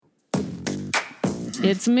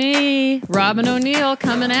It's me, Robyn O'Neill,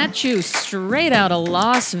 coming at you straight out of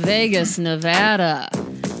Las Vegas, Nevada.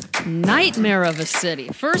 Nightmare of a city.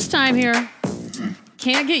 First time here.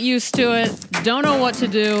 Can't get used to it. Don't know what to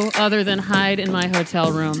do other than hide in my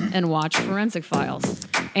hotel room and watch Forensic Files.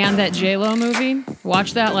 And that J-Lo movie.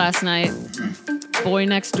 Watched that last night. Boy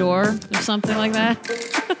Next Door or something like that.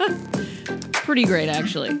 Pretty great,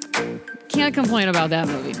 actually. Can't complain about that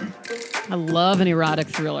movie. I love an erotic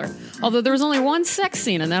thriller. Although there was only one sex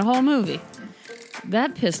scene in that whole movie.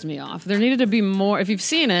 That pissed me off. There needed to be more. If you've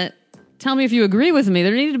seen it, tell me if you agree with me.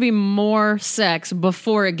 There needed to be more sex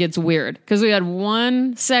before it gets weird. Because we had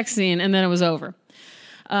one sex scene and then it was over.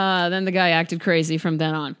 Then the guy acted crazy from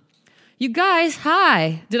then on. You guys,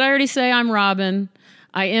 hi. Did I already say I'm Robyn?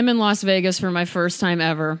 I am in Las Vegas for my first time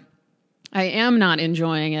ever. I am not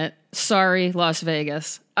enjoying it. Sorry, Las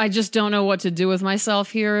Vegas. I just don't know what to do with myself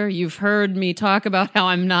here. You've heard me talk about how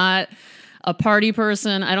I'm not a party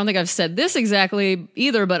person. I don't think I've said this exactly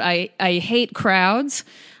either, but I hate crowds.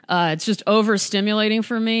 It's just overstimulating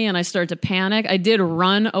for me, and I start to panic. I did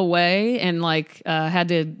run away and had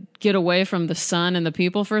to get away from the sun and the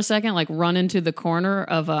people for a second, like run into the corner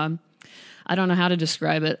of I don't know how to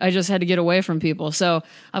describe it. I just had to get away from people. So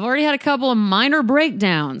I've already had a couple of minor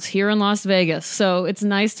breakdowns here in Las Vegas. So it's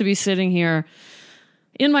nice to be sitting here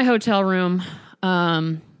in my hotel room.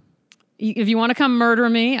 If you want to come murder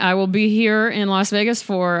me, I will be here in Las Vegas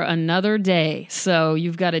for another day. So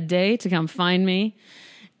you've got a day to come find me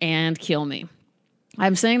and kill me.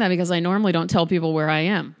 I'm saying that because I normally don't tell people where I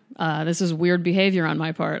am. This is weird behavior on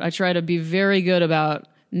my part. I try to be very good about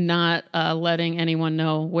not letting anyone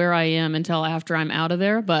know where I am until after I'm out of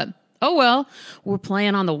there. But, oh well, we're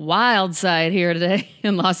playing on the wild side here today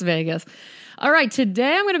in Las Vegas. All right,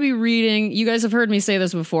 today I'm going to be reading, you guys have heard me say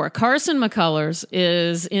this before, Carson McCullers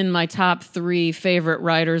is in my top 3 favorite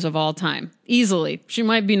writers of all time. Easily. She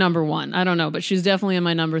might be number 1. I don't know, but she's definitely in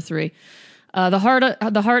my number 3. The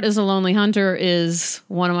Heart is a Lonely Hunter is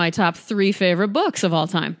one of my top 3 favorite books of all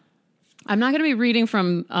time. I'm not going to be reading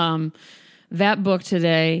from that book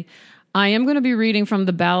today. I am going to be reading from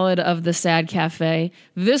the Ballad of the Sad Cafe.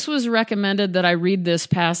 This was recommended that I read this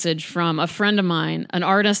passage from a friend of mine, an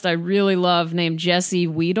artist I really love named Jesse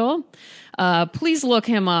Wiedel. Please look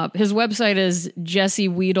him up. His website is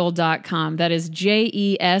jessewiedel.com. That is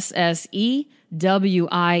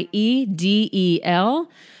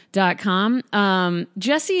JESSEWIEDEL.com.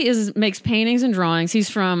 Jesse makes paintings and drawings.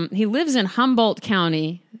 He lives in Humboldt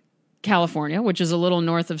County, California, which is a little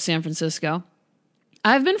north of San Francisco.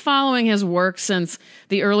 I've been following his work since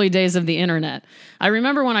the early days of the internet. I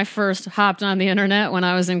remember when I first hopped on the internet when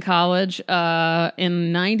I was in college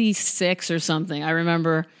in 96 or something.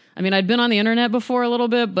 I'd been on the internet before a little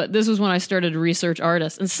bit, but this was when I started to research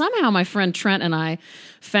artists. And somehow my friend Trent and I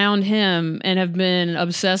found him and have been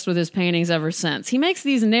obsessed with his paintings ever since. He makes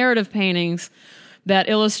these narrative paintings that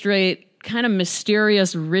illustrate kind of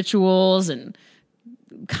mysterious rituals and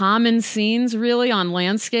common scenes really on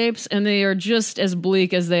landscapes, and they are just as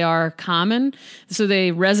bleak as they are common, so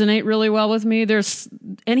they resonate really well with me.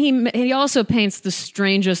 He also paints the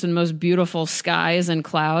strangest and most beautiful skies and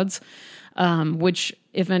clouds, which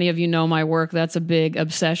if any of you know my work, that's a big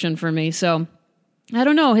obsession for me. So I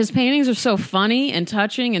don't know, his paintings are so funny and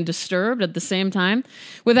touching and disturbed at the same time.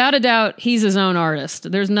 Without a doubt, he's his own artist.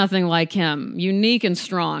 There's nothing like him, unique and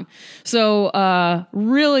strong. So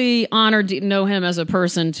really honored to know him as a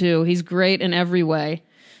person too. He's great in every way.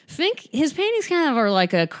 Think his paintings kind of are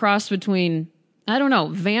like a cross between, I don't know,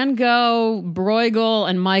 Van Gogh, Bruegel,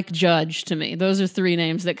 and Mike Judge to me. Those are 3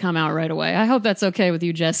 names that come out right away. I hope that's okay with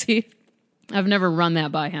you, Jesse. I've never run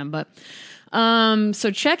that by him, but...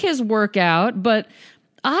 So check his work out, but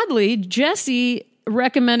oddly, Jesse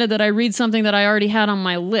recommended that I read something that I already had on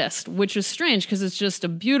my list, which is strange because it's just a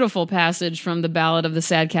beautiful passage from the Ballad of the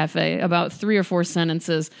Sad Cafe, about 3 or 4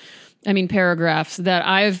 paragraphs that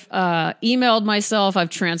I've emailed myself, I've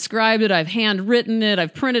transcribed it, I've handwritten it,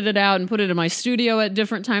 I've printed it out and put it in my studio at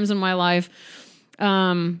different times in my life.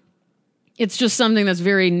 It's just something that's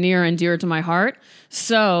very near and dear to my heart.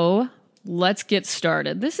 So... let's get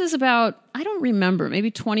started. This is about, I don't remember,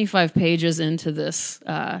 maybe 25 pages into this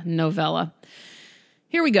novella.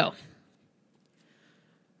 Here we go.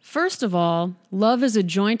 First of all, love is a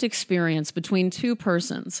joint experience between 2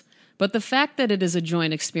 persons, but the fact that it is a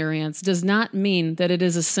joint experience does not mean that it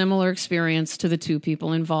is a similar experience to the 2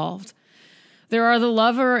 people involved. There are the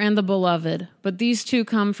lover and the beloved, but these 2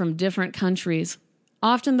 come from different countries.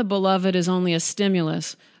 Often the beloved is only a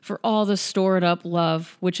stimulus for all the stored up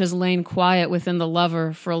love which has lain quiet within the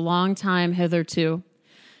lover for a long time hitherto.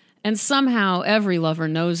 And somehow every lover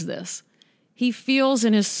knows this. He feels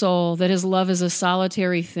in his soul that his love is a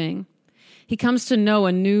solitary thing. He comes to know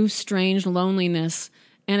a new, strange loneliness,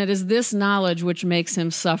 and it is this knowledge which makes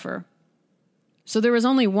him suffer. So there is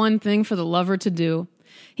only one thing for the lover to do.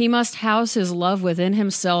 He must house his love within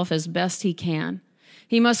himself as best he can.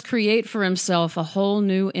 He must create for himself a whole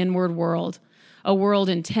new inward world, a world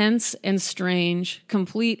intense and strange,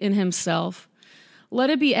 complete in himself. Let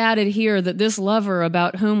it be added here that this lover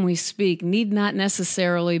about whom we speak need not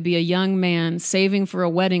necessarily be a young man saving for a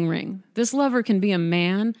wedding ring. This lover can be a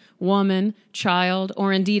man, woman, child,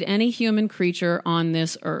 or indeed any human creature on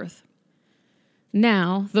this earth.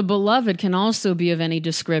 Now, the beloved can also be of any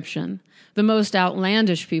description. The most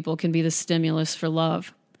outlandish people can be the stimulus for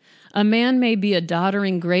love. A man may be a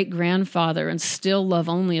doddering great-grandfather and still love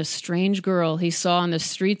only a strange girl he saw on the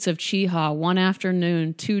streets of Cheehaw one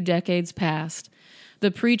afternoon 2 decades past.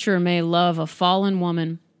 The preacher may love a fallen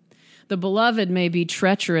woman. The beloved may be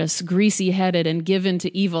treacherous, greasy-headed, and given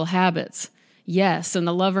to evil habits. Yes, and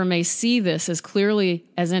the lover may see this as clearly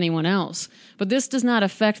as anyone else, but this does not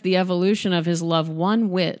affect the evolution of his love one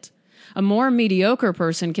whit. A more mediocre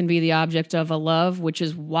person can be the object of a love which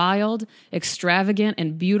is wild, extravagant,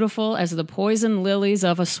 and beautiful as the poison lilies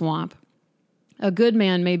of a swamp. A good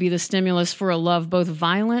man may be the stimulus for a love both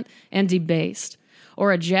violent and debased.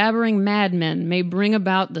 Or a jabbering madman may bring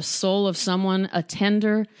about the soul of someone a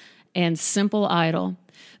tender and simple idol.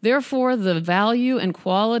 Therefore, the value and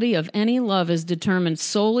quality of any love is determined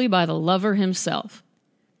solely by the lover himself.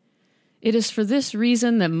 It is for this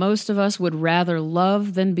reason that most of us would rather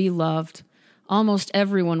love than be loved. Almost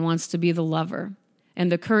everyone wants to be the lover.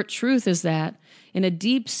 And the curt truth is that, in a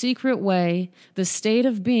deep, secret way, the state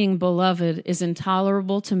of being beloved is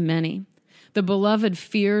intolerable to many. The beloved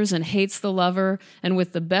fears and hates the lover, and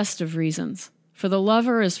with the best of reasons. For the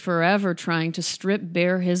lover is forever trying to strip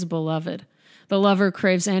bare his beloved. The lover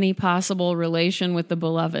craves any possible relation with the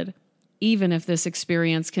beloved, even if this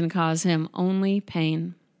experience can cause him only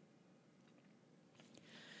pain.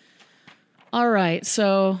 All right,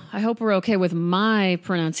 so I hope we're okay with my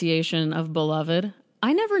pronunciation of beloved.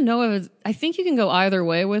 I never know I think you can go either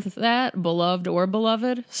way with that, beloved or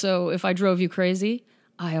beloved. So if I drove you crazy,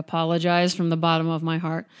 I apologize from the bottom of my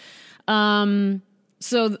heart.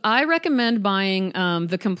 So I recommend buying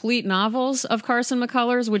the complete novels of Carson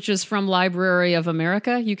McCullers, which is from Library of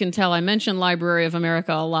America. You can tell I mention Library of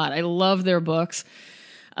America a lot. I love their books.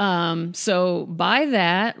 So buy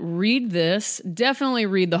that, read this. Definitely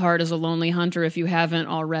read The Heart is a Lonely Hunter if you haven't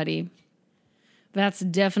already. That's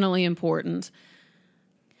definitely important.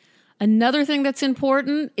 Another thing that's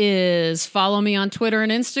important is follow me on Twitter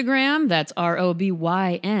and Instagram. That's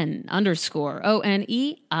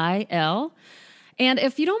ROBYN_ONEIL. And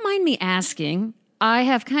if you don't mind me asking, I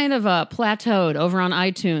have kind of plateaued over on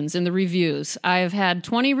iTunes in the reviews. I've had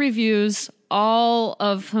 20 reviews, all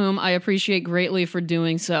of whom I appreciate greatly for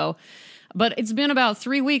doing so. But it's been about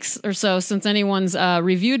 3 weeks or so since anyone's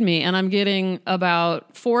reviewed me, and I'm getting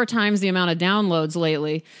about 4 times the amount of downloads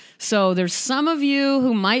lately. So there's some of you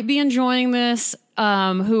who might be enjoying this,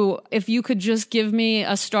 who, if you could just give me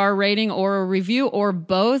a star rating or a review or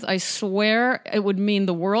both, I swear it would mean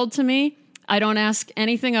the world to me. I don't ask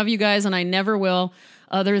anything of you guys, and I never will,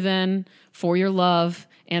 other than for your love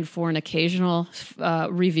and for an occasional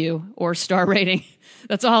review or star rating.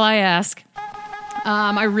 That's all I ask.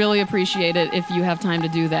 I really appreciate it if you have time to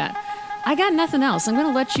do that. I got nothing else. I'm going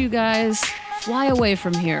to let you guys fly away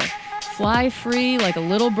from here. Fly free like a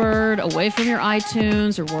little bird away from your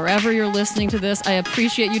iTunes or wherever you're listening to this. I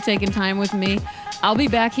appreciate you taking time with me. I'll be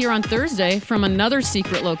back here on Thursday from another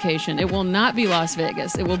secret location. It will not be Las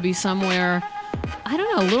Vegas. It will be somewhere, I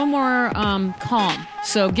don't know, a little more calm.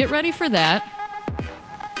 So get ready for that.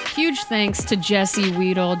 Huge thanks to Jesse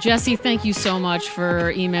Wiedel. Jesse, thank you so much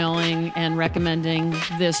for emailing and recommending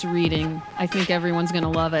this reading. I think everyone's going to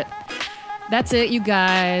love it. That's it, you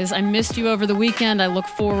guys. I missed you over the weekend. I look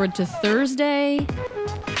forward to Thursday.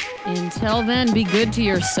 Until then, be good to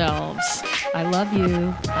yourselves. I love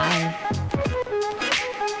you. Bye.